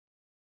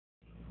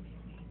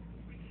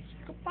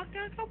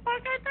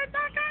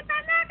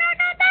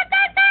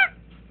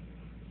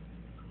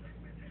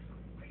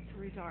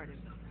Retarded.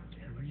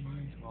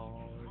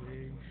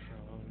 Retardation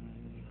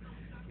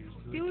is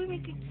the Do we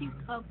make a key. cute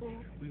couple?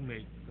 We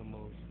make the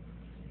most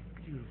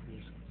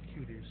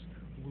cutest,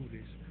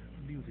 nudist,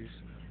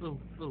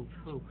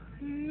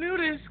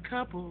 nudist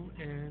couple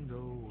in the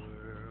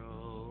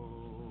world.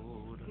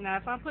 Now,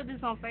 if I put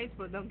this on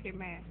Facebook, don't get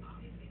mad.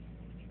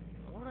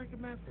 What I get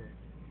mad for?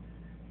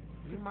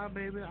 You're my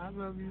baby. I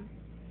love you.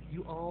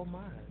 You all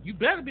mine. You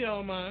better be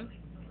all mine.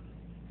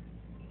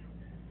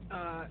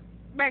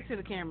 Back to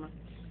the camera.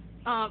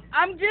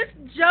 I'm just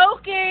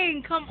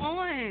joking. Come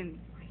on.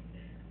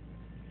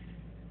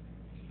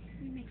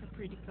 We make a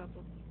pretty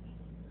couple.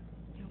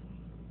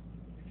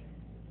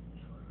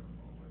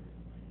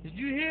 Did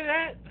you hear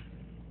that?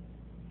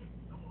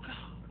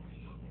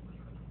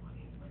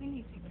 We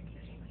need to.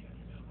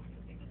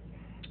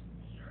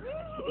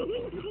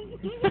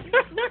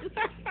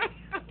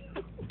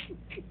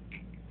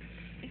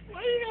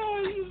 Why you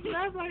always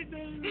laugh like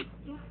that?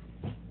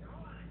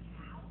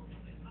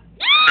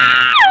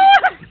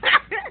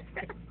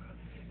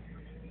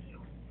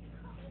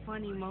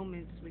 Funny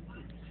moments with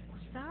you.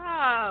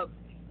 Stop.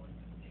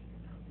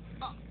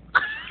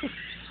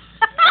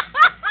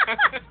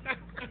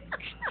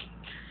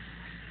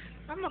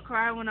 I'm gonna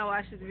cry when I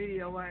watch this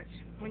video. Watch.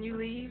 When you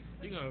leave.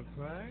 You gonna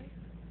cry?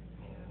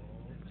 Oh,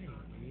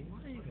 baby.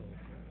 Why you gonna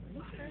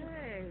cry?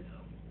 Yes.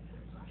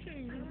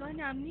 You I'm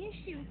gonna miss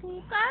you,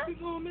 Puka.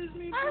 gonna miss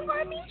me? I'm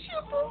gonna miss you,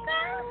 Puka.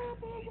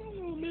 I'm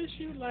gonna miss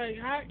you like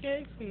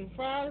hotcakes and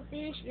fried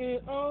fish and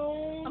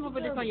I'm gonna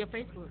put this on your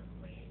Facebook.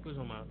 Put it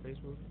on my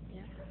Facebook?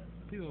 Yeah.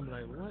 People gonna be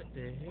like, what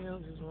the hell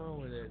is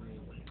wrong with that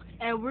nigga?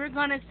 And we're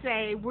gonna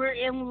say we're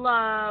in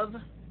love.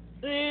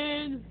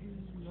 In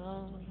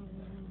love.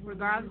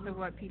 Regardless of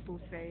what people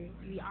say,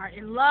 we are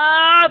in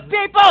love,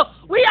 people!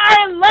 We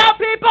are in love,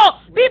 people!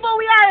 People,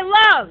 we are in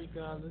love!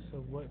 Regardless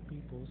of what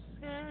people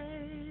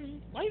say.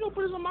 Why you gonna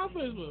put this on my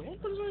Facebook? Why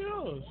put this on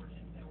yours?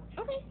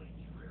 Okay.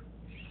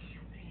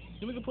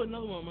 Then we can put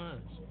another one on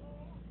mine.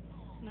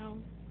 No.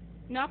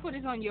 No, I put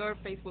this on your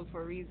Facebook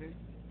for a reason.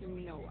 And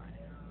you know why.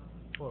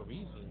 For a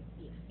reason?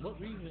 Yes. What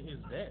reason is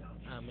that,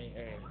 I may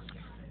ask?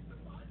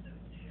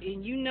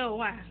 And you know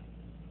why.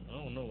 I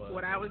don't know why.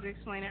 What I was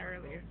explaining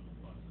earlier.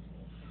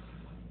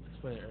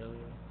 Explain it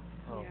earlier?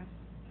 Oh. Yeah.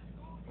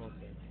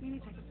 Okay. Let me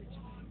take a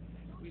picture.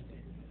 We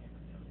did.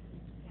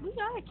 We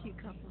are a cute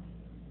couple.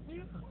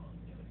 Yeah.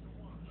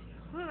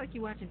 I look like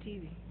you watching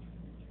TV.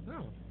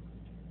 No.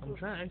 I'm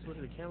trying to actually look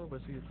at the camera,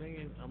 but see, the thing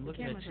is, I'm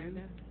looking at camera's you. right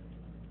there.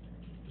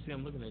 See,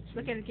 I'm looking at you.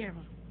 Look at the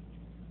camera.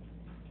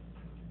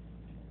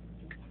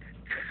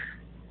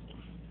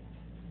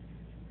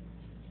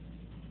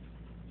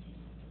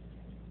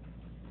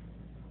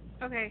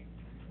 Okay.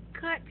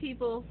 Cut,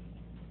 people.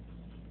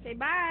 Say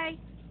bye.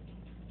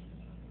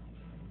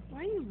 Why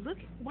are you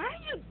looking? Why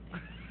are you?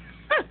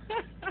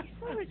 You're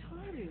so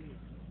retarded.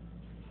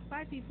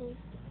 Bye, people.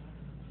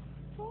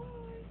 Bye.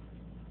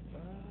 Bye.